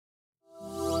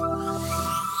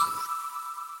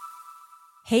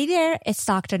Hey there, it's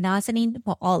Dr. Nazanin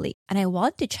Moali, and I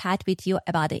want to chat with you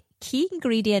about a key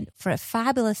ingredient for a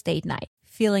fabulous date night,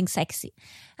 feeling sexy.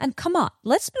 And come on,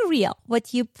 let's be real.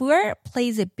 What you wear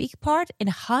plays a big part in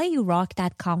how you rock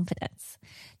that confidence.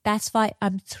 That's why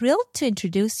I'm thrilled to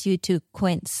introduce you to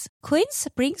Quince. Quince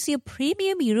brings you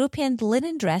premium European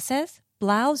linen dresses,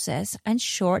 blouses, and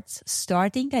shorts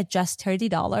starting at just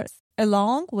 $30,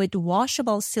 along with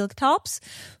washable silk tops,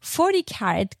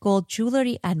 40-karat gold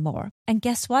jewelry, and more. And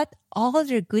guess what? All of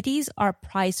their goodies are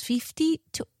priced 50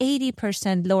 to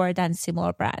 80% lower than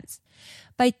similar brands.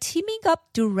 By teaming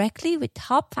up directly with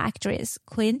top factories,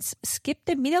 Quince skipped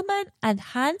the middleman and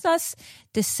hands us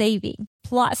the saving.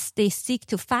 Plus, they stick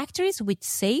to factories with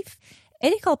safe,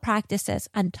 ethical practices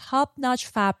and top-notch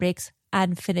fabrics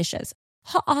and finishes.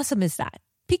 How awesome is that?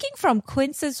 Picking from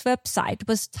Quince's website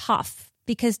was tough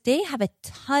because they have a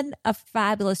ton of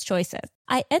fabulous choices.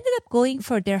 I ended up going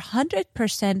for their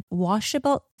 100%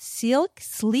 washable silk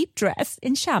sleep dress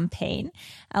in champagne.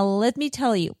 And let me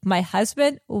tell you, my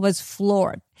husband was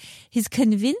floored. He's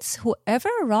convinced whoever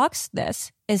rocks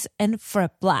this is in for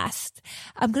a blast.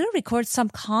 I'm going to record some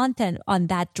content on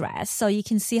that dress so you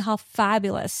can see how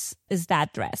fabulous is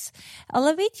that dress.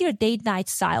 Elevate your date night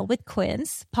style with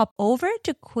Quince. Pop over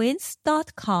to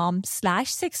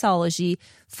quince.com/sexology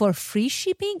for free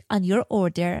shipping on your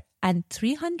order and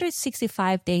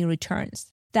 365-day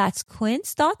returns. That's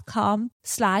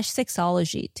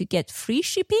quince.com/sexology to get free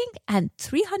shipping and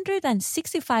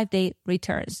 365-day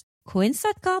returns.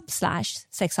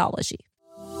 Quince.com/sexology.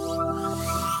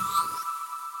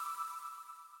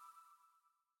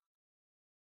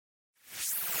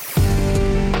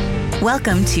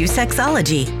 Welcome to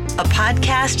Sexology, a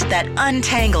podcast that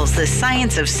untangles the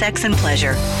science of sex and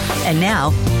pleasure. And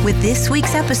now, with this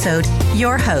week's episode,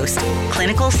 your host,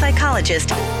 clinical psychologist,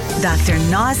 Dr.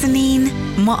 Nazanin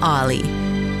Moali.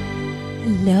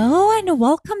 Hello and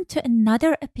welcome to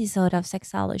another episode of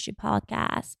Sexology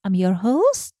Podcast. I'm your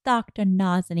host, Dr.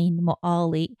 Nazanin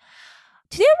Moali.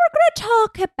 Today we're going to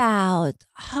talk about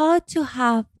how to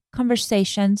have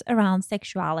conversations around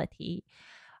sexuality.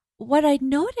 What I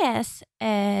notice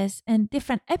is in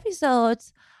different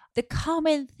episodes, the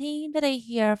common theme that I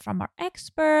hear from our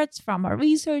experts, from our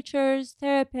researchers,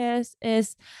 therapists,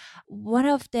 is one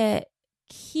of the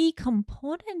key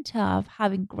component of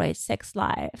having great sex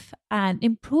life and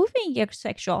improving your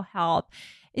sexual health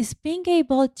is being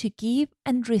able to give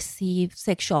and receive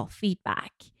sexual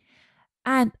feedback.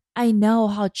 And I know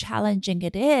how challenging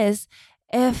it is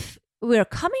if we're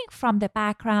coming from the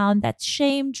background that's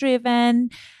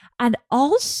shame-driven. And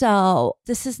also,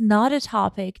 this is not a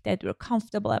topic that we're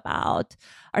comfortable about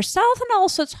ourselves and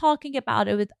also talking about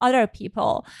it with other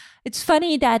people. It's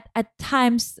funny that at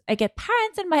times I get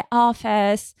parents in my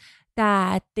office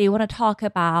that they want to talk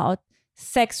about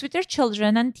sex with their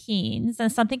children and teens,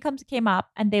 and something came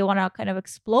up and they want to kind of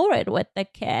explore it with the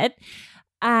kid.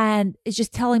 And it's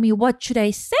just telling me, what should I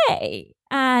say?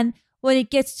 And when it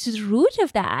gets to the root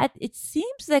of that, it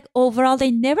seems like overall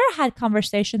they never had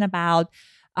conversation about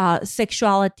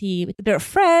sexuality with their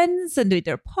friends and with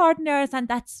their partners. And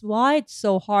that's why it's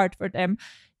so hard for them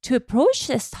to approach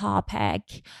this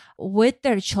topic with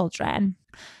their children.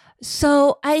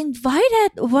 So I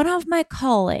invited one of my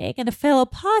colleagues and a fellow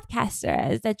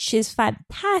podcasters that she's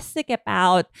fantastic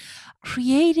about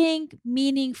creating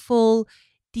meaningful,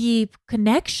 deep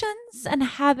connections and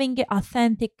having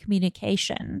authentic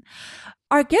communication.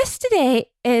 Our guest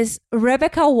today is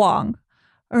Rebecca Wong.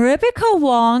 Rebecca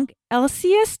Wong,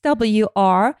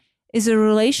 LCSWR, is a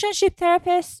relationship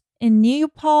therapist in New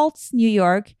Paltz, New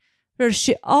York, where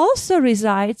she also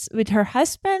resides with her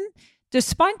husband, their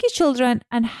spunky children,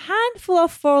 and a handful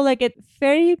of four-legged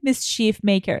fairy mischief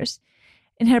makers.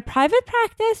 In her private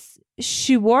practice,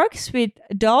 she works with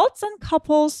adults and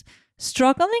couples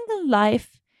struggling in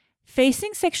life,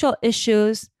 facing sexual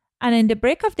issues, and in the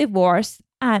brink of divorce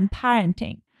and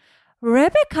parenting.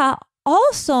 Rebecca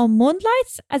also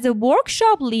moonlights as a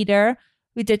workshop leader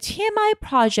with the TMI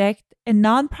Project, a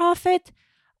nonprofit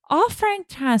offering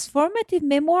transformative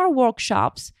memoir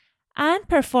workshops and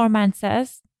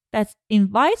performances that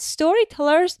invite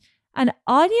storytellers and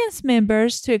audience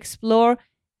members to explore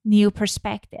new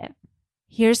perspective.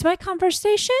 Here's my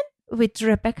conversation with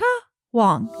Rebecca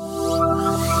Wong.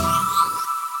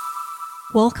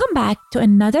 Welcome back to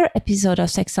another episode of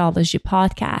Sexology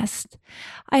Podcast.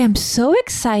 I am so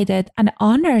excited and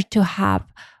honored to have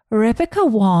Rebecca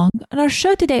Wong on our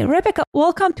show today. Rebecca,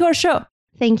 welcome to our show.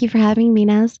 Thank you for having me,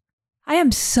 Naz. I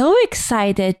am so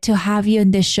excited to have you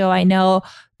on this show. I know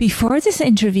before this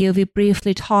interview, we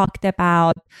briefly talked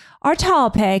about our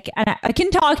topic, and I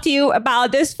can talk to you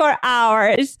about this for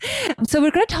hours. So we're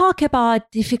going to talk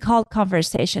about difficult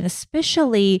conversation,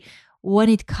 especially when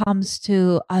it comes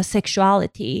to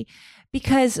sexuality,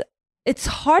 because it's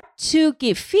hard to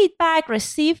give feedback,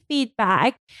 receive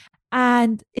feedback,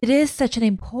 and it is such an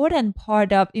important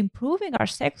part of improving our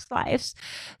sex lives.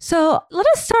 So let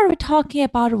us start with talking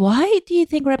about, why do you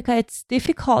think, Rebecca, it's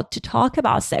difficult to talk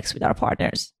about sex with our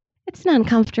partners? It's an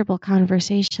uncomfortable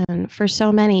conversation for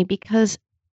so many because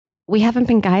we haven't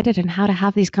been guided in how to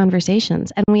have these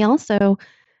conversations. And we also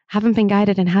haven't been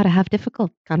guided in how to have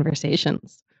difficult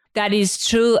conversations. That is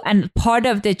true. And part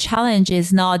of the challenge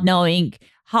is not knowing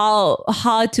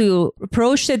how to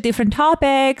approach the different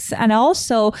topics. And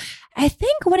also, I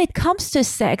think when it comes to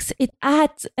sex, it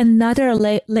adds another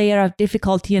layer of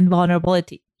difficulty and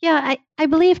vulnerability. Yeah, I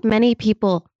believe many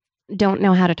people don't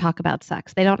know how to talk about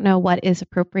sex. They don't know what is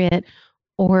appropriate,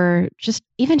 or just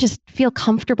feel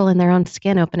comfortable in their own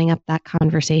skin opening up that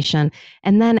conversation.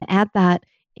 And then add that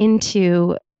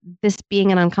into this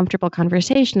being an uncomfortable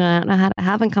conversation. I don't know how to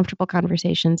have uncomfortable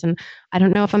conversations. And I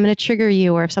don't know if I'm going to trigger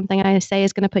you, or if something I say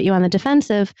is going to put you on the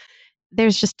defensive.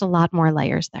 There's just a lot more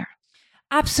layers there.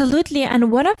 Absolutely.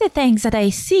 And one of the things that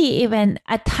I see, even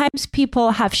at times,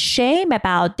 people have shame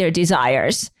about their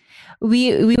desires.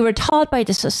 We were taught by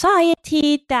the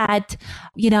society that,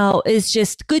 it's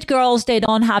just good girls, they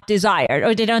don't have desire,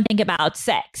 or they don't think about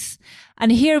sex.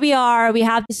 And here we are, we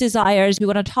have these desires, we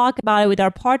want to talk about it with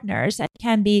our partners. It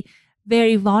can be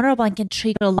very vulnerable and can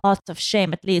trigger lots of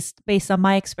shame, at least based on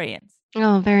my experience.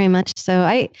 Oh, very much so.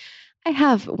 I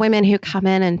have women who come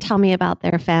in and tell me about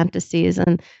their fantasies,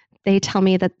 and they tell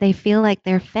me that they feel like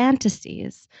their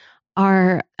fantasies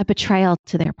are a betrayal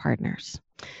to their partners.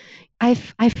 I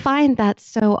find that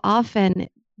so often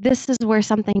this is where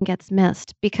something gets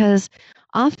missed, because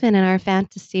often in our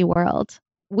fantasy world,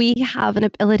 we have an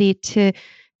ability to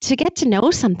get to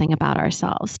know something about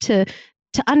ourselves, to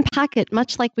unpack it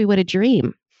much like we would a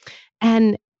dream.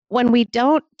 And when we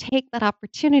don't take that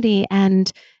opportunity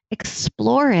and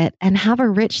explore it and have a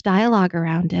rich dialogue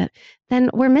around it,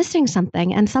 then we're missing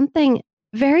something, and something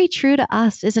very true to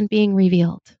us isn't being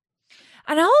revealed.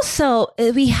 And also,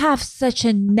 we have such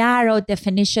a narrow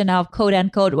definition of quote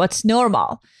unquote what's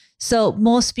normal. So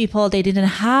most people, they didn't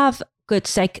have good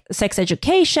sex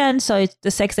education. So the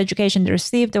sex education they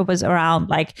received was around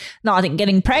like not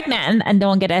getting pregnant and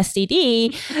don't get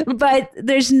STD. But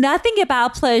there's nothing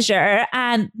about pleasure.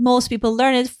 And most people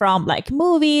learn it from like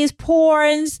movies,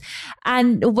 porns.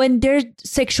 And when their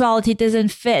sexuality doesn't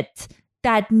fit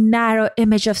that narrow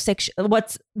image of sex,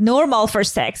 what's normal for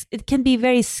sex, it can be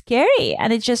very scary.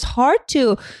 And it's just hard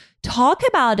to talk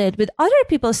about it with other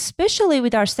people, especially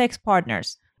with our sex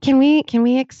partners. Can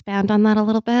we expand on that a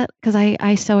little bit? Because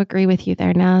I so agree with you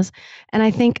there, Naz. And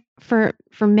I think for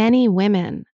many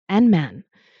women and men,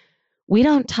 we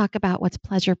don't talk about what's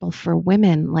pleasurable for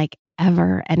women like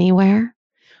ever anywhere,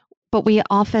 but we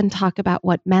often talk about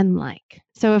what men like.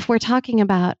 So if we're talking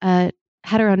about a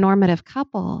heteronormative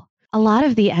couple, a lot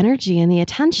of the energy and the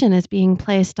attention is being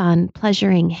placed on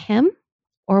pleasuring him,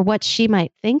 or what she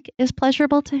might think is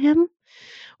pleasurable to him,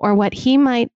 or what he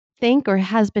might think or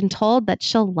has been told that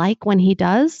she'll like when he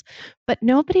does. But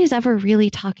nobody's ever really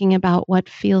talking about what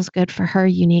feels good for her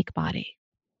unique body.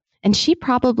 And she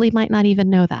probably might not even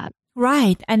know that.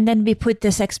 Right. And then we put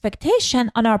this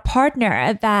expectation on our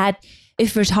partner that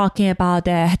if we're talking about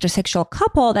a heterosexual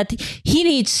couple, that he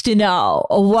needs to know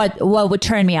what would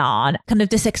turn me on. Kind of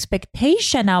this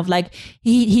expectation of like,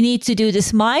 he needs to do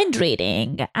this mind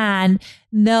reading and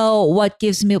know what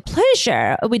gives me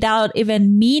pleasure without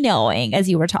even me knowing, as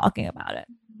you were talking about it.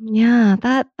 Yeah,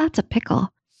 that's a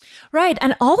pickle. Right.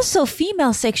 And also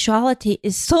female sexuality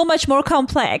is so much more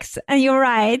complex. And you're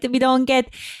right. We don't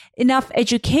get enough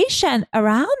education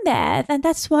around that. And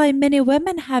that's why many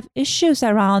women have issues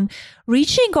around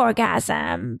reaching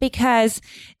orgasm, because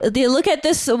they look at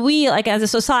this, we like as a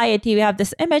society, we have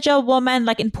this image of woman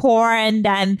like in porn.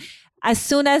 And as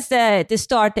soon as they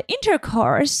start the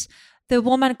intercourse, the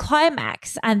woman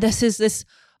climax. And this is this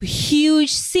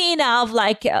huge scene of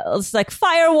like, it's like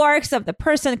fireworks of the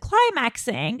person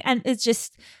climaxing. And it's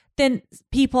just, then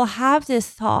people have this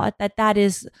thought that that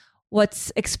is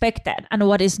what's expected and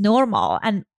what is normal.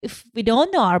 And if we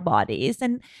don't know our bodies,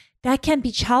 then that can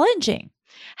be challenging.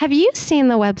 Have you seen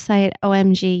the website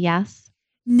OMG Yes?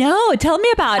 No, tell me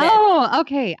about it. Oh,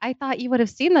 okay. I thought you would have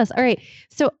seen this. All right.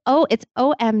 So, it's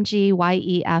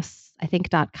OMGYES, I think,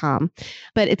 .com.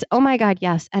 But it's Oh My God,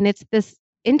 Yes. And it's this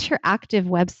interactive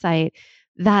website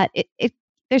that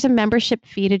there's a membership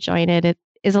fee to join it.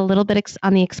 is a little bit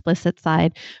on the explicit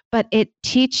side, but it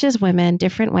teaches women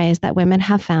different ways that women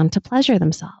have found to pleasure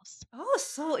themselves. Oh,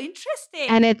 so interesting.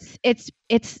 And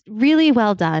it's really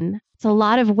well done. It's a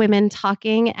lot of women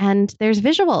talking, and there's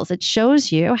visuals. It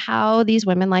shows you how these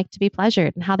women like to be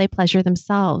pleasured and how they pleasure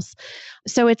themselves.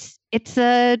 So it's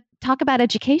a talk about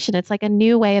education. It's like a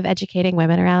new way of educating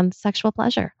women around sexual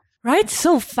pleasure. Right.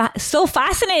 So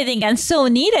fascinating and so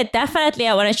needed. Definitely,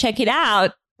 I want to check it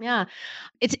out. Yeah.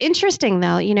 It's interesting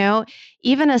though,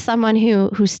 even as someone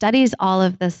who studies all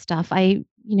of this stuff, I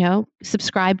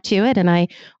subscribed to it and I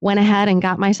went ahead and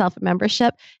got myself a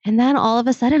membership. And then all of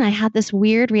a sudden I had this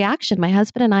weird reaction. My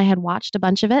husband and I had watched a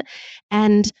bunch of it,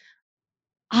 and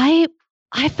I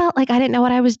felt like I didn't know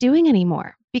what I was doing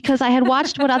anymore, because I had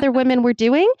watched what other women were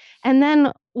doing. And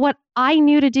then what I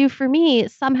knew to do for me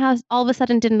somehow all of a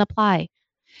sudden didn't apply,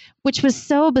 which was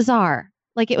so bizarre.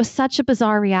 Like, it was such a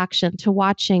bizarre reaction to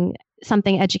watching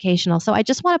something educational. So I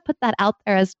just want to put that out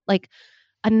there as like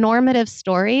a normative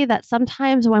story, that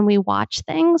sometimes when we watch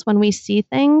things, when we see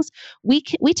things, we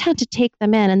tend to take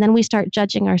them in, and then we start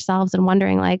judging ourselves and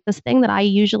wondering, like, this thing that I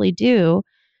usually do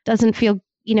doesn't feel,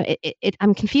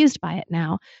 I'm confused by it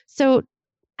now. So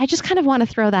I just kind of want to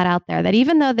throw that out there, that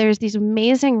even though there's these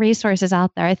amazing resources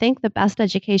out there, I think the best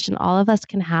education all of us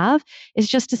can have is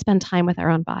just to spend time with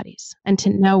our own bodies and to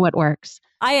know what works.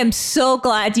 I am so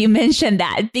glad you mentioned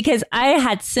that, because I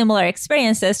had similar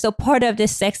experiences. So part of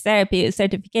this sex therapy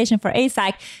certification for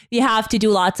AASECT, we have to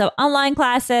do lots of online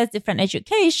classes, different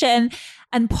education.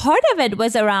 And part of it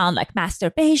was around like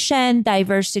masturbation,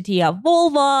 diversity of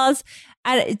vulvas.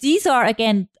 And these are,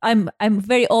 again, I'm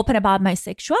very open about my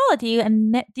sexuality,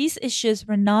 and these issues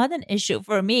were not an issue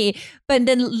for me. But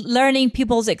then learning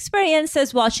people's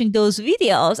experiences, watching those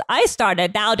videos, I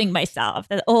started doubting myself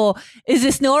that, oh, is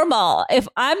this normal? If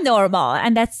I'm normal?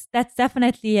 And that's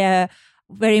definitely a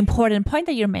very important point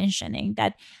that you're mentioning,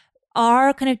 that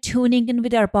our kind of tuning in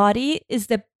with our body is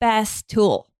the best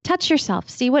tool. Touch yourself,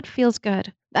 see what feels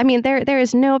good. I mean, there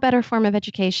is no better form of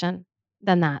education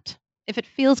than that. If it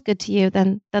feels good to you,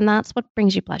 then that's what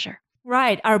brings you pleasure.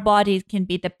 Right. Our bodies can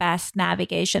be the best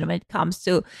navigation when it comes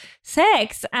to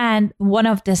sex. And one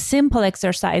of the simple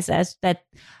exercises that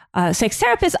sex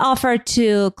therapists offer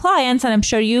to clients, and I'm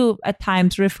sure you at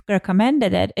times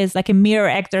recommended it, is like a mirror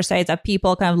exercise of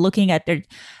people kind of looking at their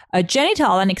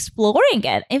genital and exploring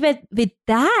it. Even with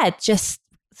that, just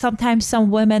sometimes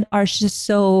some women are just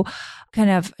so kind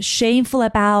of shameful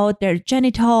about their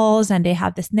genitals, and they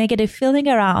have this negative feeling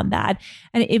around that.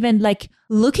 And even like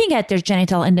looking at their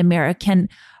genital in the mirror can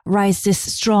raise these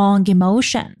strong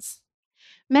emotions.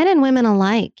 Men and women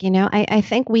alike, I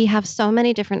think we have so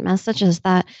many different messages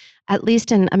that, at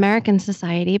least in American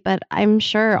society, but I'm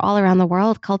sure all around the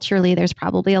world, culturally, there's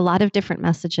probably a lot of different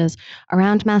messages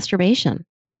around masturbation.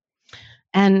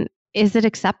 And is it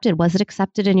accepted? Was it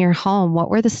accepted in your home? What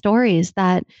were the stories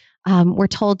that were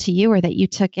told to you or that you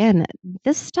took in?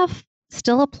 This stuff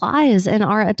still applies in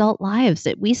our adult lives.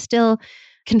 We still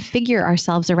configure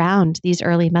ourselves around these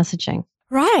early messaging.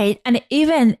 Right. And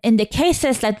even in the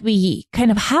cases that we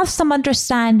kind of have some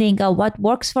understanding of what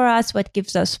works for us, what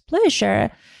gives us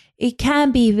pleasure, it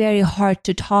can be very hard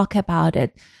to talk about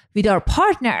it with our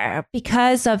partner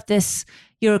because of this.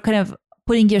 You're kind of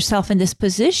putting yourself in this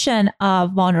position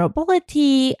of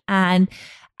vulnerability. And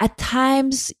at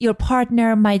times your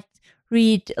partner might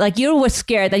read, like you were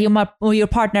scared that your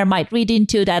partner might read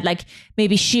into that, like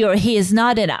maybe she or he is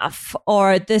not enough,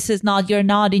 or this is not, you're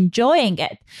not enjoying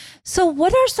it. So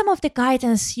what are some of the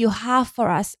guidance you have for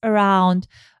us around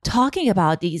talking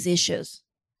about these issues?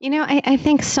 I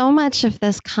think so much of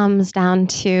this comes down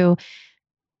to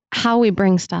how we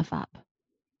bring stuff up,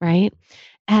 right?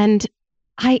 And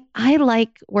I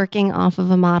like working off of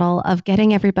a model of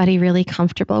getting everybody really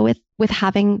comfortable with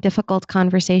having difficult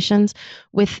conversations,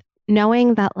 with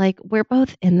knowing that like we're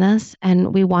both in this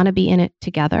and we want to be in it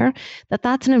together,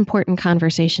 that's an important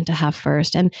conversation to have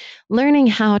first, and learning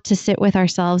how to sit with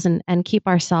ourselves and keep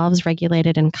ourselves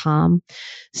regulated and calm.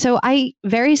 So I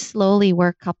very slowly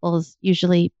work couples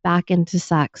usually back into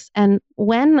sex. And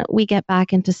when we get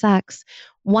back into sex,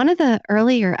 one of the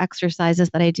earlier exercises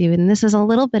that I do, and this is a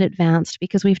little bit advanced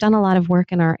because we've done a lot of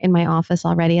work in my office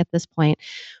already at this point,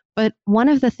 but one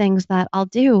of the things that I'll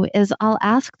do is I'll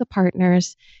ask the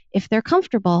partners if they're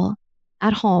comfortable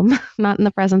at home, not in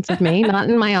the presence of me, not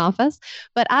in my office,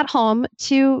 but at home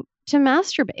to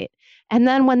masturbate. And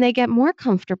then when they get more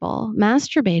comfortable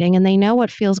masturbating and they know what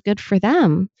feels good for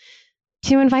them,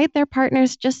 to invite their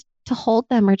partners just to hold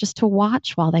them or just to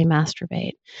watch while they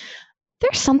masturbate.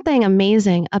 There's something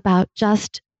amazing about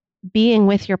just being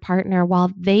with your partner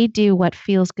while they do what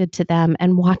feels good to them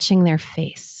and watching their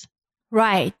face.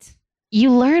 Right.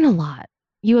 You learn a lot,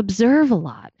 you observe a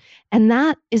lot, and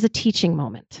that is a teaching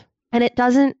moment. And it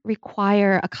doesn't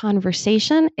require a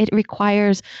conversation, it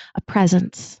requires a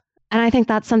presence. And I think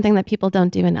that's something that people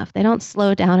don't do enough. They don't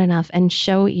slow down enough and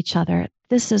show each other,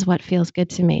 this is what feels good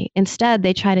to me. Instead,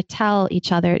 they try to tell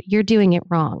each other, you're doing it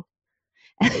wrong.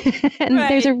 And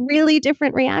there's a really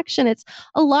different reaction. It's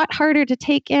a lot harder to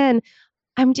take in,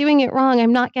 I'm doing it wrong,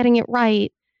 I'm not getting it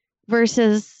right,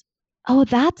 versus, oh,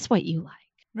 that's what you like.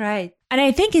 Right. And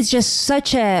I think it's just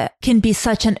can be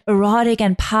such an erotic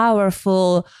and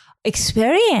powerful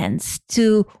experience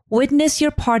to witness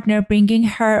your partner bringing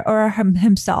her or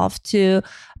himself to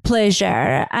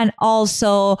pleasure. And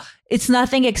also, it's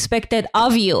nothing expected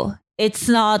of you. It's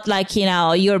not like,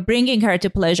 you're bringing her to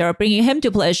pleasure or bringing him to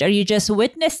pleasure. You're just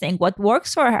witnessing what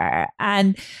works for her.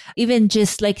 And even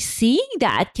just like seeing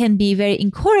that can be very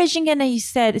encouraging. And as you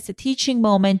said, it's a teaching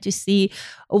moment to see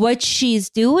what she's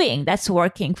doing that's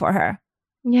working for her.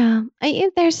 Yeah,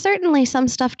 there's certainly some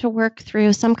stuff to work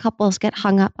through. Some couples get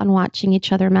hung up on watching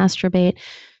each other masturbate.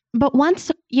 But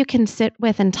once you can sit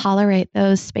with and tolerate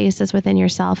those spaces within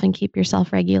yourself and keep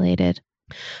yourself regulated,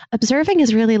 observing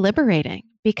is really liberating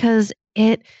because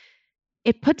it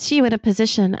puts you in a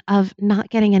position of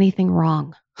not getting anything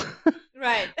wrong.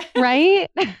 Right.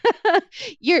 Right?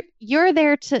 You're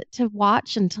there to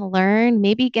watch and to learn,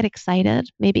 maybe get excited,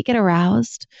 maybe get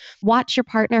aroused, watch your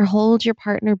partner, hold your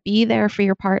partner, be there for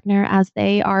your partner as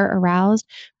they are aroused.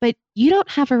 But you don't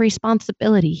have a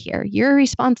responsibility here. Your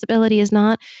responsibility is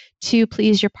not to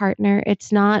please your partner.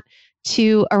 It's not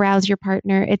to arouse your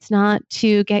partner. It's not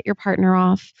to get your partner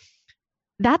off.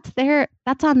 That's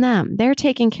on them. They're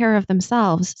taking care of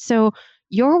themselves. So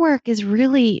your work is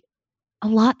really a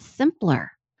lot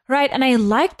simpler. Right. And I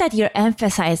like that you're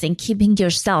emphasizing keeping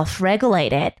yourself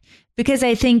regulated, because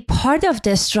I think part of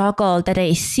the struggle that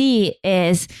I see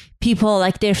is people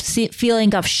like their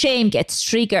feeling of shame gets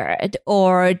triggered,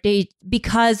 or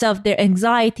because of their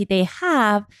anxiety they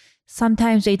have,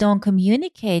 sometimes they don't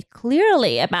communicate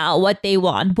clearly about what they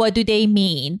want. What do they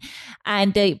mean?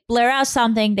 And they blur out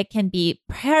something that can be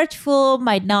hurtful,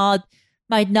 might not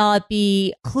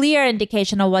be clear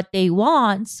indication of what they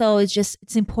want. So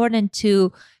it's important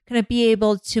to kind of be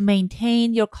able to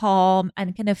maintain your calm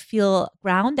and kind of feel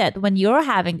grounded when you're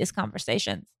having these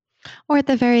conversations. Or at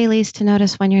the very least, to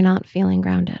notice when you're not feeling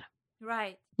grounded.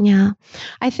 Right. Yeah.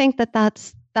 I think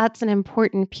that's an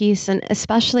important piece. And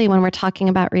especially when we're talking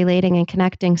about relating and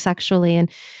connecting sexually and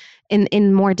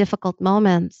in more difficult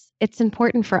moments, it's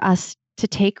important for us to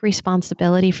take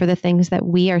responsibility for the things that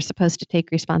we are supposed to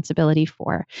take responsibility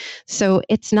for. So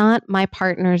it's not my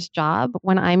partner's job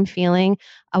when I'm feeling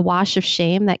a wash of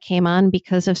shame that came on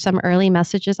because of some early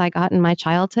messages I got in my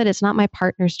childhood. It's not my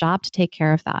partner's job to take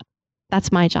care of that.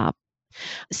 That's my job.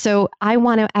 So I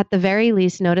want to, at the very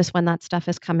least, notice when that stuff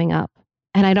is coming up.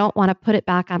 And I don't want to put it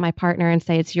back on my partner and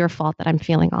say, it's your fault that I'm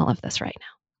feeling all of this right now.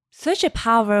 Such a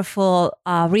powerful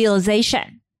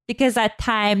realization. Because at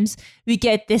times we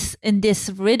get this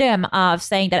rhythm of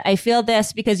saying that I feel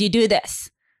this because you do this,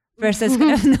 versus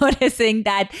kind of noticing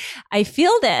that I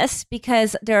feel this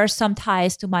because there are some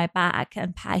ties to my back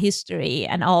and history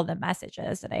and all the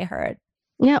messages that I heard.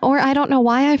 Yeah, or I don't know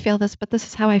why I feel this, but this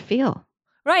is how I feel.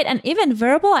 Right. And even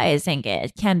verbalizing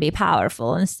it can be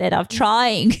powerful instead of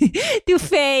trying to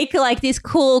fake like this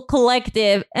cool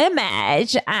collective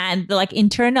image and like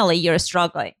internally you're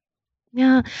struggling.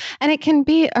 Yeah. And it can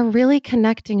be a really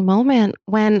connecting moment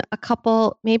when a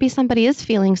couple, maybe somebody is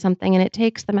feeling something and it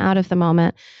takes them out of the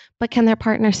moment, but can their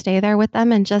partner stay there with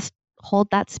them and just hold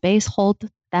that space, hold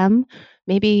them,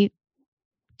 maybe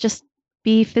just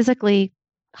be physically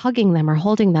hugging them or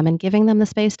holding them and giving them the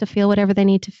space to feel whatever they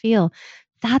need to feel.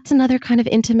 That's another kind of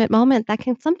intimate moment that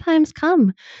can sometimes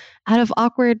come out of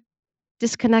awkward,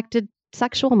 disconnected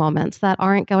sexual moments that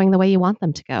aren't going the way you want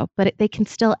them to go, but they can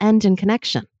still end in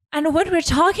connection. And when we're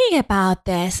talking about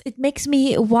this, it makes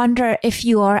me wonder if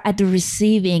you are at the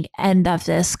receiving end of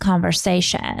this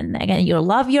conversation. Again, you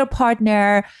love your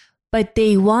partner, but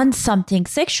they want something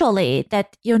sexually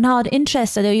that you're not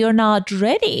interested or you're not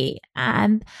ready.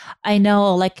 And I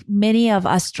know like many of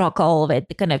us struggle with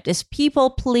kind of this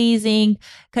people pleasing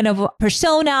kind of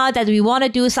persona that we want to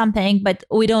do something, but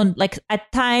we don't like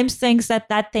at times thinks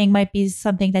that thing might be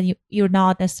something that you're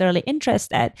not necessarily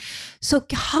interested. So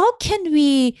how can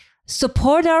we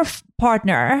support our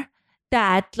partner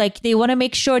that like they want to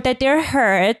make sure that they're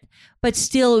heard, but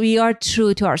still we are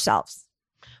true to ourselves?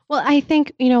 Well, I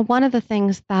think, one of the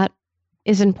things that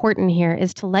is important here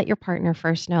is to let your partner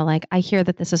first know, like, I hear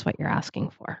that this is what you're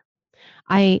asking for.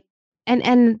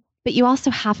 And but you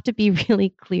also have to be really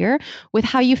clear with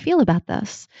how you feel about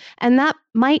this. And that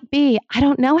might be, I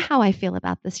don't know how I feel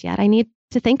about this yet. I need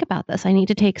to think about this. I need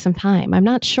to take some time. I'm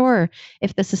not sure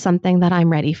if this is something that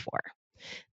I'm ready for.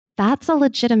 That's a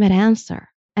legitimate answer.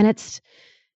 And it's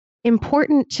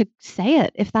important to say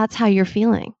it if that's how you're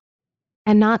feeling.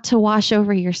 And not to wash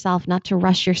over yourself, not to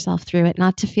rush yourself through it,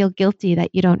 not to feel guilty that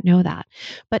you don't know that,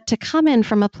 but to come in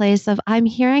from a place of, I'm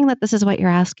hearing that this is what you're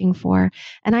asking for,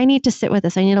 and I need to sit with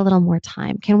this. I need a little more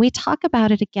time. Can we talk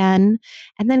about it again?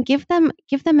 And then give them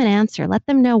an answer. Let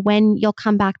them know when you'll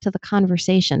come back to the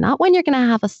conversation, not when you're going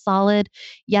to have a solid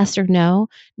yes or no,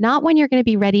 not when you're going to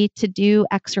be ready to do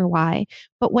X or Y,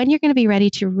 but when you're going to be ready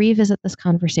to revisit this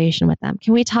conversation with them.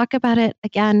 Can we talk about it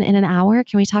again in an hour?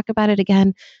 Can we talk about it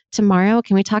again tomorrow?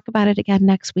 Can we talk about it again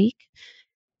next week?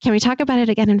 Can we talk about it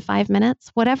again in 5 minutes?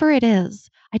 Whatever it is,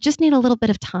 I just need a little bit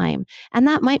of time. And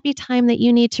that might be time that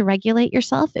you need to regulate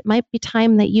yourself. It might be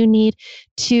time that you need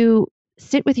to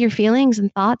sit with your feelings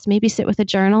and thoughts, maybe sit with a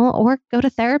journal or go to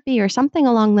therapy or something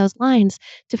along those lines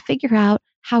to figure out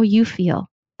how you feel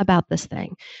about this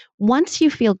thing. Once you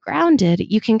feel grounded,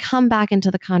 you can come back into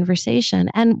the conversation.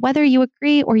 And whether you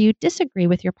agree or you disagree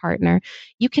with your partner,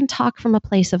 you can talk from a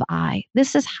place of I.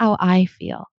 This is how I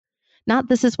feel. Not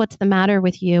this is what's the matter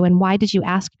with you and why did you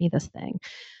ask me this thing?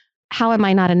 How am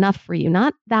I not enough for you?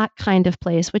 Not that kind of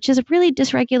place, which is a really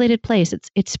dysregulated place.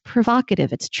 It's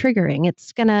provocative, it's triggering,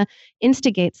 it's going to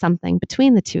instigate something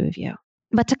between the two of you.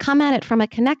 But to come at it from a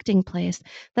connecting place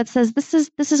that says this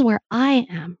is where I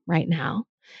am right now.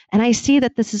 And I see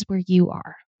that this is where you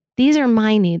are. These are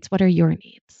my needs. What are your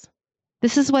needs?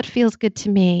 This is what feels good to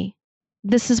me.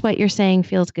 This is what you're saying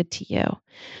feels good to you.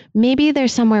 Maybe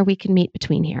there's somewhere we can meet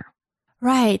between here.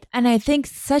 Right. And I think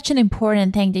such an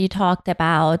important thing that you talked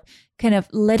about, kind of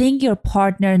letting your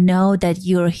partner know that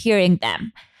you're hearing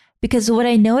them. Because what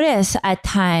I notice at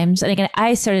times, and again,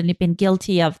 I certainly been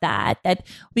guilty of that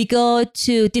we go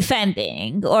to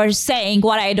defending or saying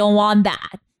what I don't want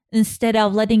that, instead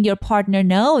of letting your partner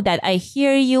know that I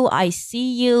hear you, I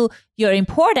see you, you're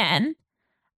important,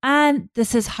 and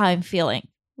this is how I'm feeling.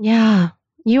 Yeah,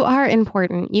 you are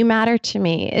important. You matter to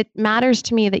me. It matters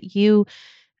to me that you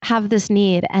have this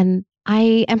need, and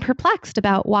I am perplexed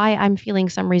about why I'm feeling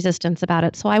some resistance about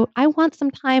it. So I want some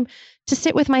time to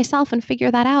sit with myself and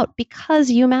figure that out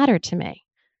because you matter to me.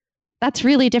 That's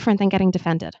really different than getting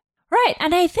defended. Right.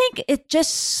 And I think it's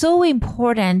just so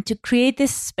important to create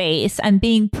this space and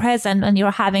being present when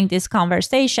you're having these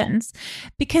conversations,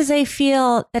 because I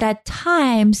feel that at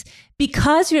times,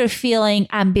 because we're feeling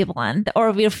ambivalent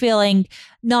or we're feeling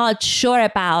not sure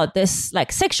about this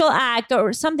like sexual act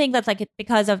or something that's like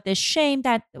because of the shame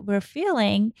that we're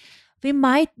feeling, we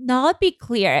might not be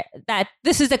clear that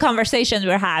this is the conversation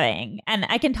we're having. And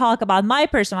I can talk about my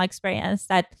personal experience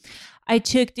that I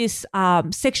took these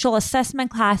sexual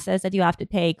assessment classes that you have to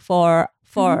take for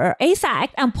AASECT,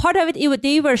 and part of it,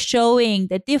 they were showing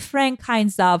the different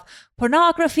kinds of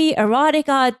pornography,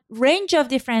 erotica, range of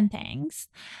different things.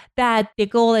 That the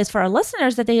goal is for our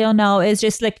listeners that they don't know is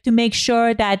just like to make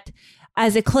sure that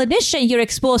as a clinician you're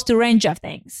exposed to a range of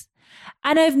things.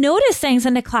 And I've noticed things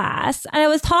in the class, and I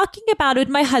was talking about it with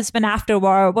my husband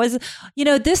afterward, was,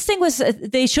 this thing was,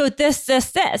 they showed this,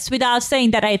 without saying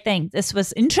that I think this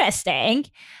was interesting.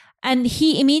 And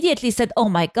he immediately said, oh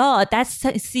my God, that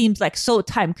seems like so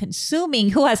time consuming.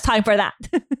 Who has time for that?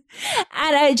 And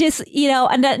I just,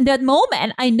 and in that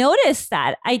moment, I noticed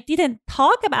that I didn't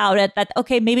talk about it, that,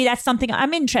 okay, maybe that's something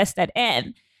I'm interested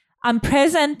in. I'm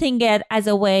presenting it as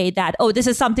a way that, oh, this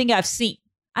is something I've seen.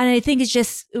 And I think it's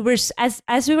just,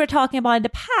 as we were talking about in the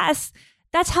past,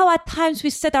 that's how at times we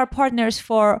set our partners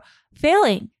for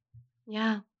failing.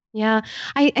 Yeah.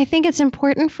 I think it's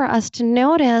important for us to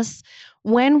notice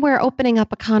when we're opening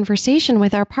up a conversation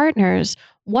with our partners,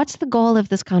 what's the goal of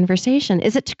this conversation?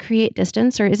 Is it to create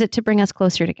distance or is it to bring us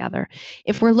closer together?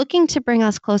 If we're looking to bring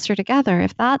us closer together,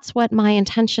 if that's what my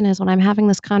intention is when I'm having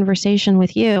this conversation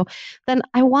with you, then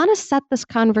I want to set this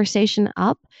conversation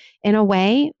up in a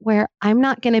way where I'm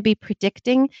not going to be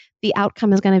predicting the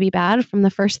outcome is going to be bad from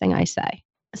the first thing I say.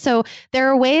 So there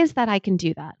are ways that I can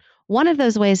do that. One of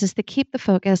those ways is to keep the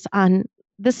focus on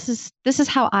this is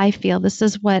how I feel. This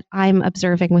is what I'm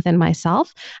observing within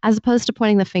myself, as opposed to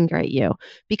pointing the finger at you.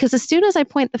 Because as soon as I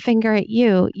point the finger at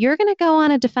you, you're going to go on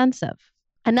a defensive.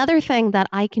 Another thing that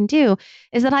I can do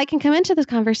is that I can come into this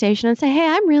conversation and say, hey,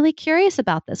 I'm really curious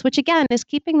about this, which again is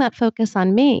keeping that focus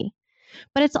on me.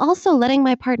 But it's also letting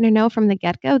my partner know from the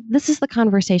get-go, this is the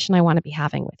conversation I want to be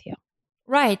having with you.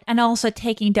 Right. And also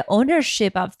taking the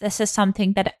ownership of this is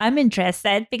something that I'm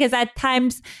interested, because at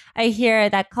times I hear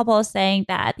that couples saying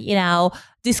that,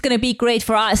 this is going to be great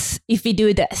for us if we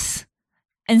do this,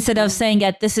 instead of saying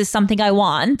that this is something I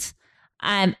want.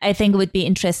 I think it would be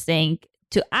interesting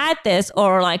to add this,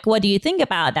 or like, what do you think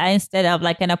about that, instead of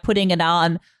like putting it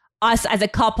on us as a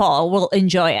couple will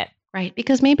enjoy it. Right.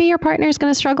 Because maybe your partner is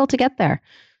going to struggle to get there.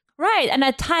 Right. And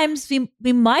at times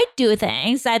we might do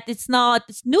things that it's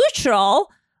neutral,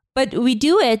 but we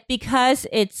do it because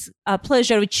it's a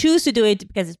pleasure. We choose to do it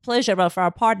because it's pleasurable for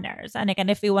our partners. And again,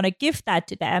 if we want to give that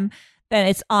to them, then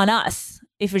it's on us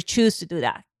if we choose to do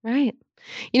that. Right.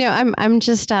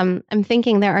 I'm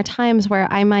thinking there are times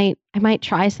where I might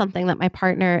try something that my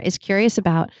partner is curious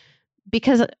about,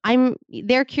 because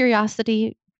their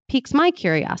curiosity piques my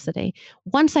curiosity.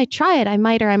 Once I try it, I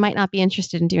might or I might not be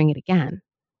interested in doing it again.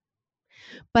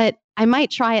 But I might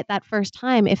try it that first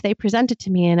time if they present it to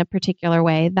me in a particular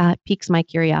way that piques my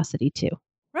curiosity too.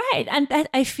 Right. And that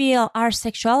I feel our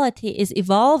sexuality is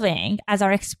evolving as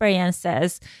our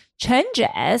experiences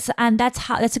changes. And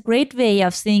that's a great way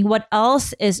of seeing what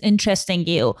else is interesting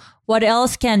you, what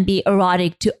else can be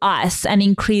erotic to us and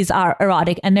increase our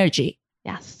erotic energy.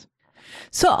 Yes.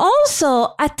 So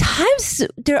also at times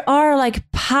there are like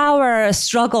power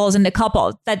struggles in the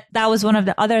couple. That was one of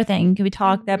the other things we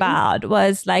talked about,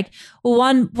 was like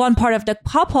one part of the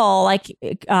couple like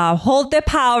hold the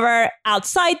power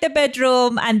outside the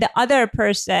bedroom, and the other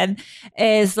person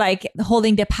is like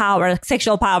holding the power,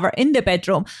 sexual power in the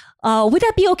bedroom. Would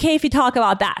that be okay if we talk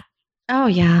about that? Oh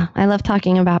yeah, I love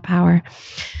talking about power.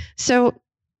 So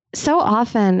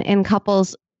often in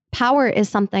couples, power is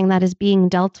something that is being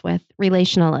dealt with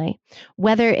relationally,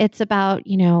 whether it's about,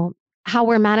 how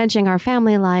we're managing our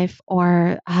family life,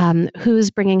 or who's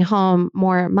bringing home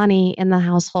more money in the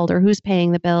household, or who's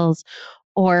paying the bills,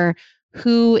 or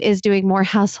who is doing more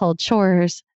household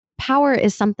chores. Power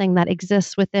is something that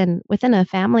exists within a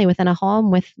family, within a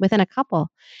home, within a couple.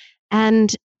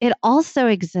 And it also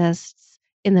exists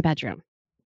in the bedroom.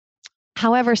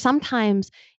 However,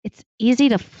 sometimes it's easy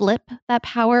to flip that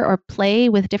power or play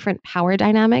with different power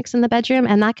dynamics in the bedroom,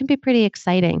 and that can be pretty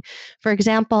exciting. For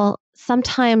example,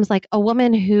 sometimes like a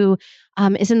woman who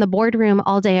is in the boardroom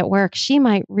all day at work, she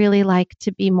might really like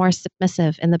to be more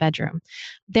submissive in the bedroom.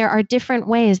 There are different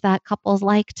ways that couples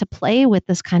like to play with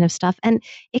this kind of stuff, and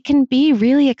it can be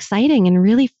really exciting and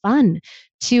really fun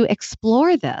to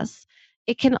explore this.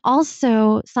 It can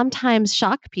also sometimes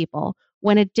shock people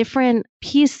when a different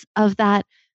piece of that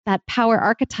power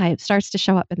archetype starts to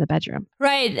show up in the bedroom.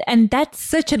 Right. And that's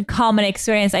such a common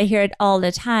experience. I hear it all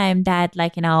the time, that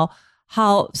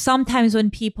how sometimes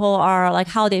when people are like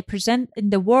how they present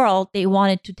in the world, they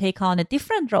wanted to take on a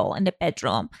different role in the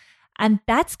bedroom. And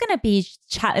that's going to be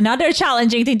another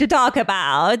challenging thing to talk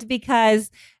about,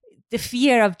 because the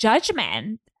fear of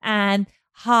judgment and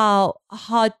how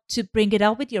to bring it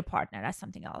up with your partner, that's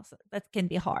something else that can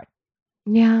be hard.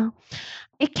 Yeah,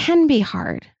 it can be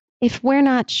hard if we're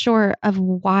not sure of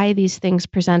why these things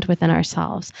present within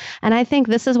ourselves. And I think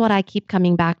this is what I keep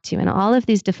coming back to in all of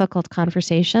these difficult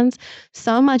conversations.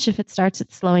 So much of it starts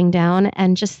at slowing down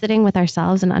and just sitting with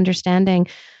ourselves and understanding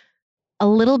a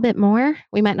little bit more.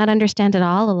 We might not understand it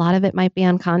all. A lot of it might be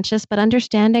unconscious, but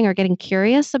understanding or getting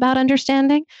curious about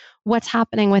understanding what's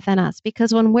happening within us.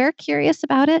 Because when we're curious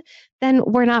about it, then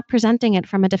we're not presenting it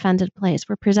from a defended place.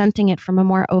 We're presenting it from a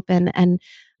more open and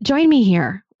join me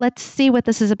here. Let's see what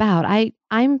this is about.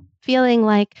 I'm feeling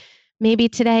like maybe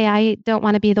today I don't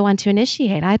want to be the one to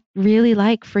initiate. I'd really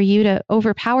like for you to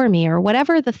overpower me, or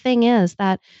whatever the thing is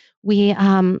that we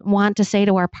want to say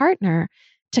to our partner,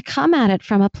 to come at it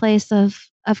from a place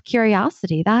of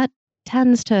curiosity. That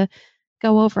tends to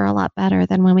go over a lot better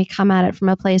than when we come at it from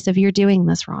a place of you're doing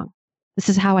this wrong. This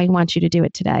is how I want you to do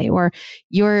it today, or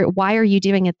why are you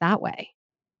doing it that way?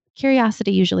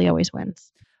 Curiosity usually always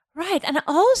wins. Right. And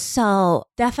also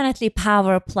definitely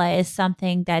power play is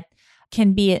something that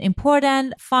can be an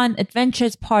important, fun,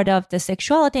 adventurous part of the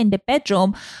sexuality in the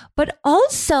bedroom. But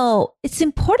also it's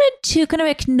important to kind of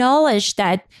acknowledge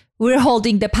that we're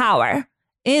holding the power.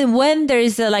 And when there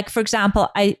is for example,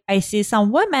 I see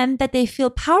some women that they feel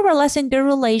powerless in their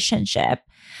relationship.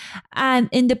 And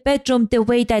in the bedroom, the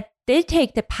way that they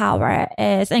take the power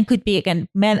is, and could be again,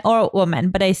 men or women,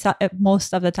 but I saw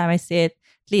most of the time I see it,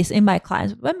 at least in my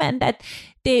clients, women, that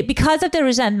they, because of the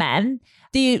resentment,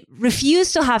 they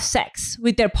refuse to have sex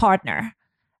with their partner.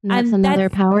 And that's another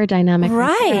power dynamic.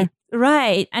 Right,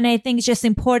 right. And I think it's just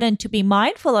important to be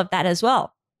mindful of that as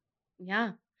well.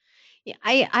 Yeah.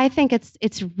 I think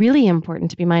it's really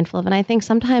important to be mindful of. And I think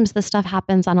sometimes this stuff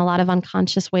happens on a lot of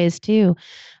unconscious ways too.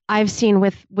 I've seen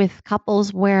with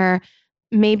couples where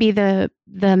maybe the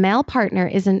male partner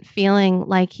isn't feeling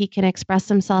like he can express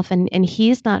himself and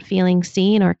he's not feeling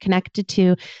seen or connected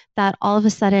to, that all of a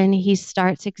sudden he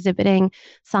starts exhibiting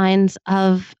signs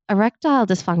of erectile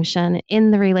dysfunction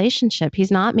in the relationship.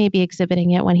 He's not maybe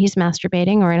exhibiting it when he's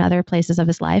masturbating or in other places of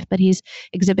his life, but he's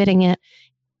exhibiting it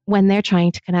when they're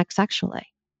trying to connect sexually.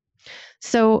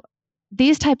 So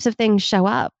these types of things show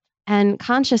up, and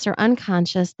conscious or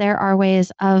unconscious, there are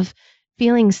ways of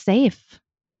feeling safe.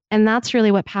 And that's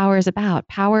really what power is about.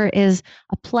 Power is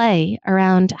a play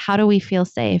around how do we feel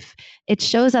safe. It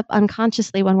shows up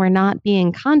unconsciously when we're not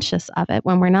being conscious of it,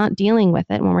 when we're not dealing with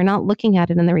it, when we're not looking at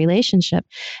it in the relationship.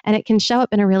 And it can show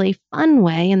up in a really fun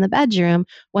way in the bedroom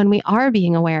when we are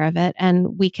being aware of it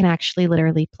and we can actually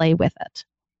literally play with it.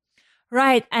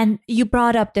 Right. And you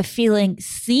brought up the feeling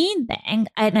seen thing.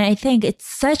 And I think it's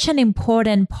such an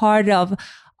important part of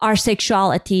our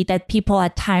sexuality that people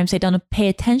at times, they don't pay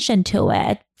attention to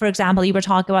it. For example, you were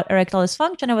talking about erectile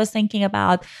dysfunction. I was thinking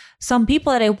about some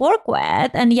people that I work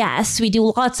with. And yes, we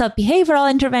do lots of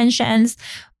behavioral interventions.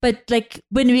 But like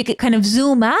when we kind of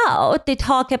zoom out, they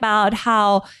talk about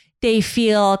how they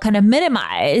feel kind of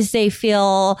minimized. They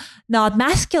feel not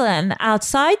masculine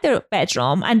outside their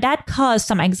bedroom. And that caused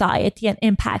some anxiety and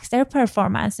impacts their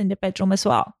performance in the bedroom as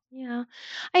well. Yeah.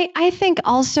 I think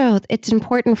also it's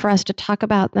important for us to talk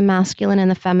about the masculine and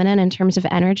the feminine in terms of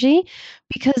energy,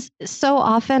 because so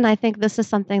often I think this is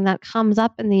something that comes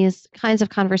up in these kinds of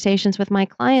conversations with my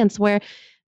clients where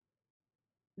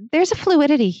there's a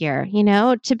fluidity here.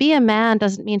 To be a man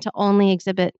doesn't mean to only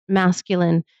exhibit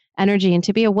masculine energy, and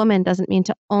to be a woman doesn't mean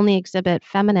to only exhibit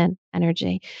feminine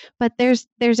energy. But there's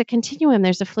a continuum,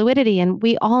 there's a fluidity, and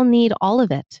we all need all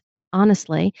of it,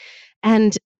 honestly.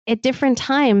 And at different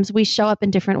times, we show up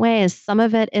in different ways. Some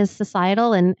of it is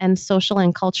societal and social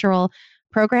and cultural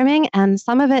programming, and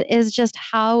some of it is just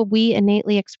how we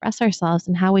innately express ourselves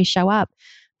and how we show up.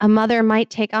 A mother might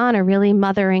take on a really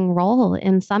mothering role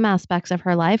in some aspects of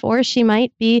her life, or she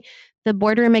might be the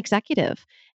boardroom executive,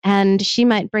 and she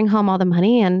might bring home all the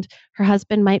money, and her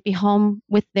husband might be home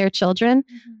with their children.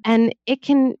 Mm-hmm. And it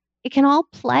can all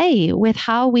play with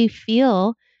how we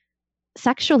feel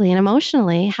sexually and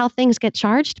emotionally, how things get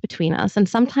charged between us. And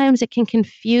sometimes it can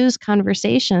confuse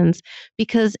conversations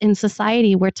because in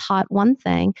society we're taught one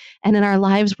thing, and in our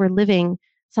lives we're living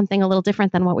something a little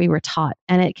different than what we were taught.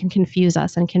 And it can confuse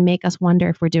us and can make us wonder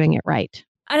if we're doing it right.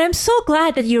 And I'm so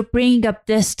glad that you're bringing up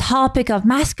this topic of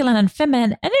masculine and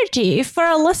feminine energy. For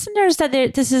our listeners, that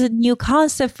this is a new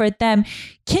concept for them.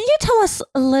 Can you tell us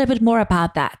a little bit more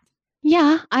about that?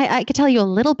 Yeah, I could tell you a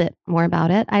little bit more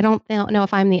about it. I don't know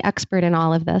if I'm the expert in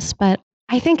all of this, but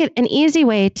I think an easy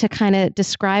way to kind of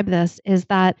describe this is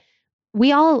that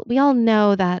we all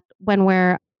know that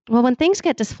when things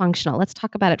get dysfunctional, let's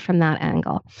talk about it from that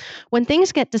angle. When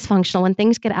things get dysfunctional, when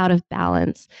things get out of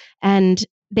balance, and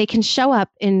they can show up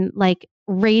in like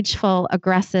rageful,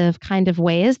 aggressive kind of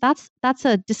ways, that's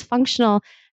a dysfunctional,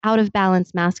 out of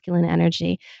balance masculine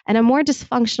energy. And a more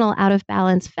dysfunctional, out of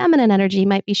balance feminine energy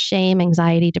might be shame,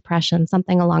 anxiety, depression,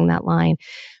 something along that line.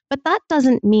 But that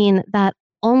doesn't mean that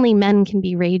only men can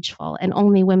be rageful and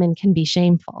only women can be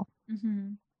shameful.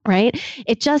 Mm-hmm. Right?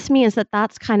 It just means that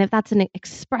that's an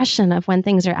expression of when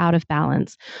things are out of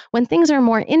balance. When things are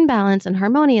more in balance and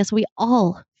harmonious, we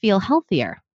all feel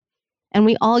healthier. And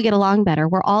we all get along better.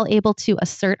 We're all able to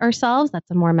assert ourselves,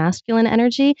 that's a more masculine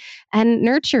energy, and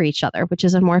nurture each other, which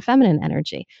is a more feminine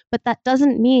energy. But that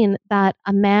doesn't mean that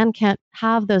a man can't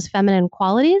have those feminine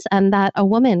qualities and that a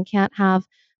woman can't have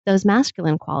those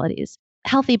masculine qualities.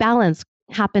 Healthy balance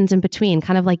happens in between,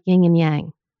 kind of like yin and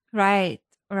yang. Right.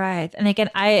 And again,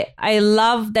 I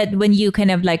love that when you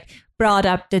kind of like brought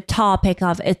up the topic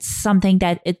of it's something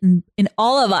that in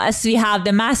all of us, we have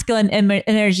the masculine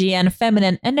energy and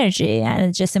feminine energy, and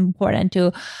it's just important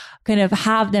to kind of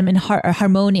have them in a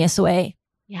harmonious way.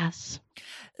 Yes.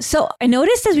 So I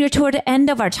noticed that we're toward the end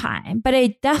of our time, but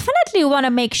I definitely want to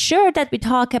make sure that we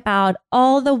talk about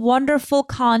all the wonderful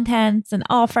contents and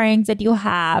offerings that you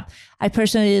have. I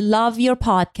personally love your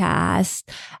podcast,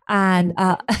 and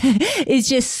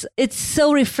it's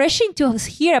so refreshing to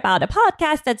hear about a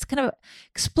podcast that's kind of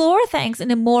explore things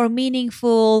in a more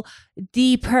meaningful,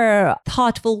 deeper,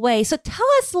 thoughtful way. So tell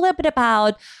us a little bit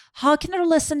about how can our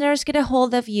listeners get a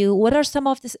hold of you? What are some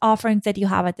of the offerings that you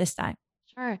have at this time?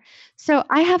 Sure. So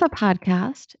I have a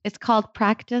podcast. It's called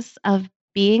Practice of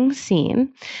Being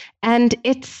Seen. And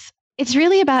it's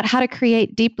really about how to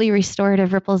create deeply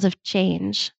restorative ripples of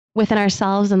change within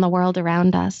ourselves and the world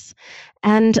around us.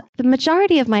 And the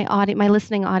majority of my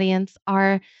listening audience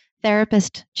are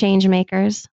therapist change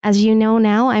makers. As you know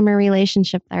now, I'm a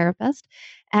relationship therapist.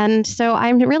 And so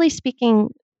I'm really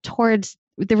speaking towards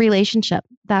the relationship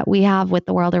that we have with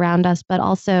the world around us, but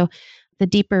also the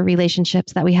deeper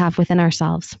relationships that we have within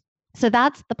ourselves. So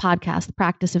that's the podcast, The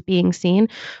Practice of Being Seen,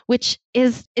 which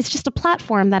it's just a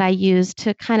platform that I use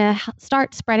to kind of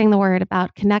start spreading the word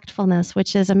about connectfulness,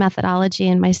 which is a methodology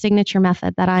and my signature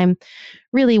method that I'm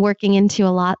really working into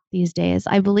a lot these days.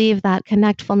 I believe that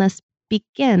connectfulness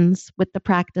begins with the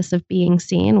practice of being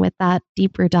seen, with that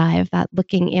deeper dive, that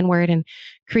looking inward and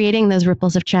creating those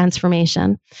ripples of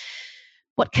transformation.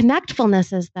 What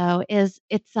connectfulness is, though, is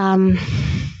it's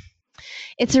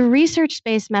a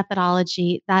research-based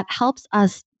methodology that helps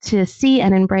us to see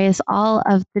and embrace all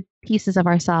of the pieces of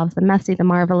ourselves, the messy, the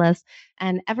marvelous,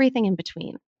 and everything in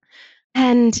between.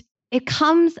 And it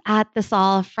comes at this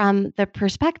all from the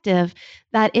perspective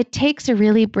that it takes a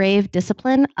really brave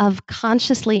discipline of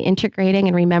consciously integrating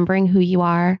and remembering who you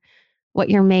are, what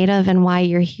you're made of, and why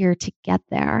you're here to get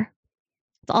there.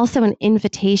 It's also an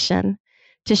invitation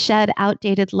to shed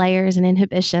outdated layers and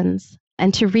inhibitions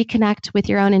and to reconnect with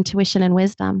your own intuition and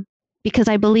wisdom. Because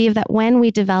I believe that when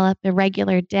we develop a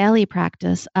regular daily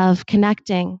practice of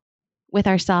connecting with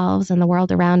ourselves and the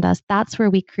world around us, that's where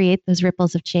we create those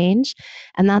ripples of change.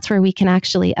 And that's where we can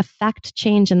actually affect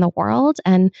change in the world.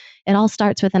 And it all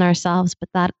starts within ourselves, but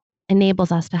that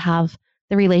enables us to have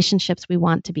the relationships we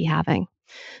want to be having.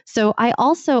 So I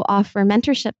also offer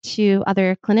mentorship to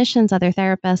other clinicians, other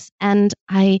therapists, and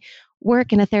I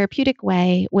work in a therapeutic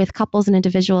way with couples and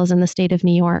individuals in the state of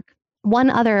New York.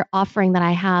 One other offering that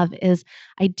I have is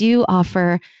I do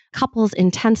offer couples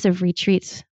intensive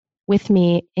retreats with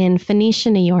me in Phoenicia,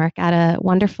 New York, at a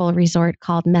wonderful resort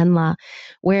called Menla,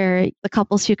 where the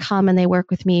couples who come and they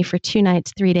work with me for 2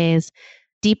 nights, 3 days,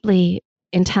 deeply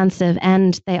intensive,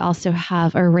 and they also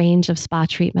have a range of spa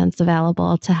treatments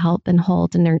available to help and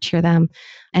hold and nurture them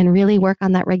and really work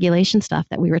on that regulation stuff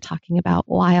that we were talking about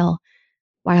while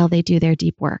they do their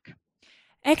deep work.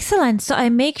 Excellent. So I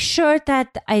make sure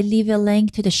that I leave a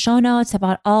link to the show notes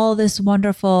about all this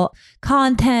wonderful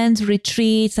content,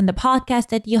 retreats, and the podcast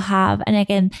that you have. And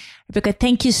again, Rebecca,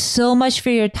 thank you so much for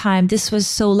your time. This was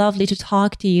so lovely to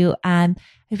talk to you, and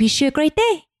I wish you a great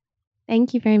day.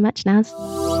 Thank you very much, Naz.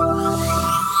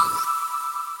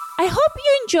 I hope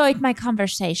you enjoyed my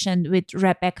conversation with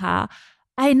Rebecca.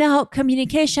 I know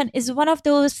communication is one of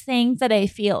those things that I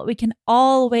feel we can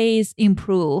always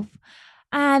improve.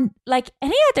 And like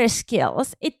any other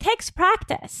skills, it takes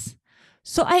practice.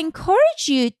 So I encourage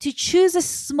you to choose a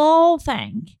small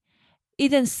thing,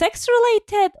 either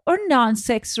sex-related or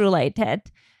non-sex related,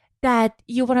 that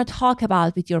you want to talk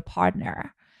about with your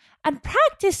partner. And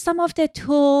practice some of the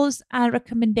tools and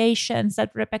recommendations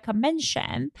that Rebecca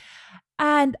mentioned,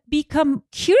 and become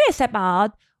curious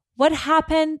about what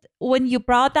happened when you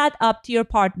brought that up to your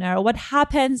partner. What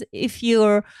happens if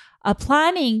you're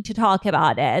planning to talk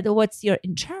about it? What's your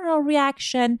internal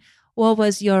reaction? What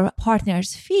was your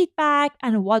partner's feedback?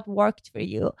 And what worked for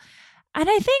you? And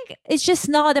I think it's just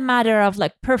not a matter of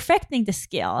like perfecting the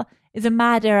skill. It's a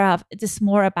matter of just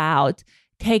more about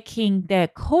taking the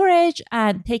courage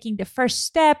and taking the first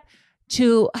step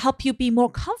to help you be more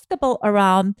comfortable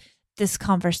around this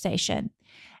conversation.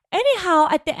 Anyhow,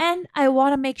 at the end, I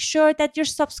want to make sure that you're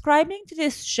subscribing to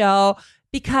this show,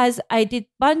 because I did a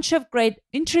bunch of great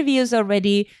interviews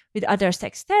already with other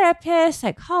sex therapists,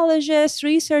 psychologists,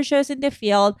 researchers in the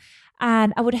field.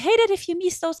 And I would hate it if you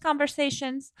miss those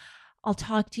conversations. I'll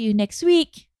talk to you next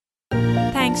week.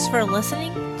 Thanks for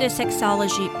listening to the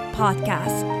Sexology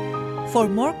Podcast. For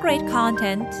more great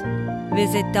content,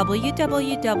 visit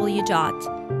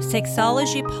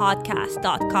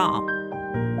www.sexologypodcast.com.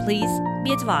 Please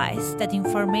be advised that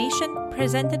information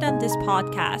presented on this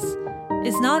podcast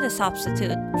is not a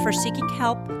substitute for seeking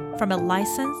help from a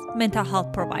licensed mental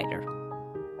health provider.